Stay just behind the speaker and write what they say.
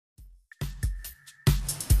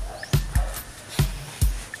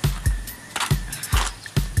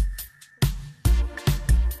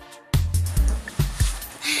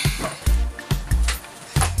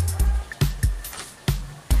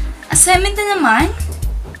Assignment na naman?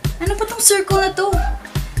 Ano pa tong circle na to?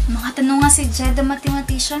 Makatanong nga si Jed the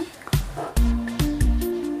mathematician.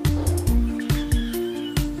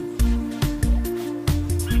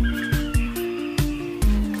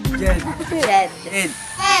 Jed.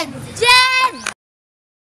 Jed. Jed!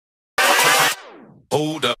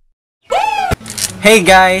 Hold up. Hey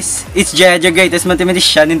guys, it's Jed, your greatest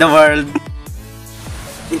mathematician in the world.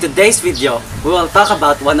 In today's video, we will talk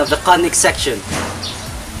about one of the conic section,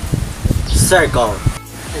 circle.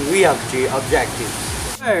 And we have three objectives.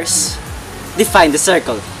 First, define the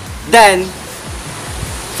circle. Then,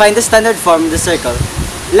 find the standard form of the circle.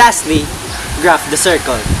 Lastly, graph the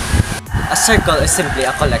circle. A circle is simply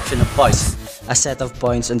a collection of points. A set of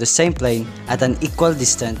points on the same plane at an equal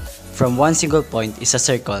distance from one single point is a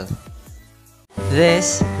circle.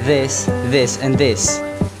 This, and this.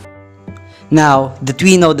 Now that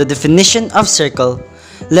we know the definition of circle,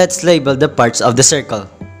 let's label the parts of the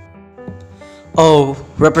circle. O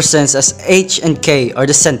represents as H and K are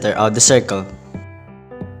the center of the circle.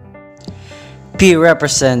 P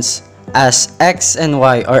represents as X and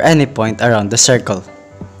Y or any point around the circle.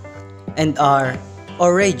 And R,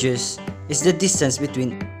 or radius, is the distance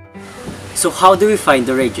between. So how do we find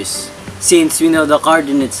the radius? Since we know the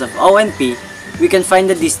coordinates of O and P, we can find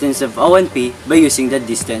the distance of O and P by using the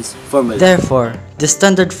distance formula. Therefore, the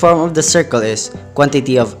standard form of the circle is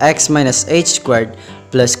quantity of x minus h squared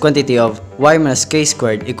plus quantity of y minus k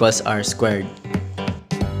squared equals r squared.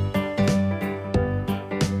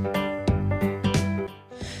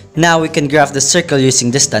 Now we can graph the circle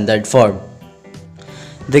using the standard form.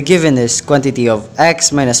 The given is quantity of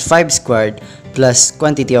x minus 5 squared plus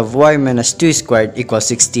quantity of y minus 2 squared equals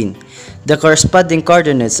 16. The corresponding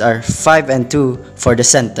coordinates are 5 and 2 for the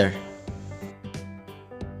center.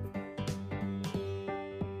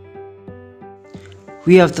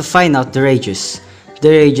 We have to find out the radius. The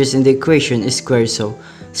radius in the equation is squared, so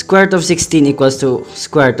square root of 16 equals to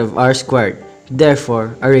square root of r squared.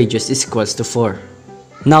 Therefore, our radius is equals to 4.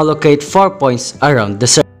 Now locate 4 points around the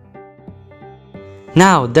circle.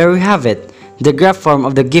 Now, there we have it, the graph form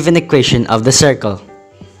of the given equation of the circle.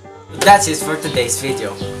 That's it for today's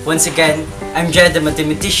video. Once again, I'm Jed the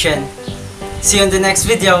mathematician. See you in the next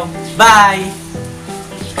video. Bye!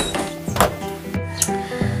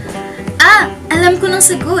 Alam ko ng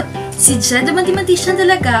sagot. Si Jed the mathematician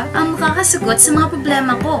talaga ang makakasagot sa mga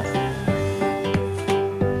problema ko.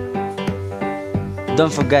 Don't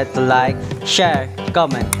forget to like, share,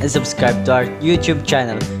 comment, and subscribe to our YouTube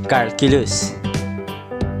channel, Caraig.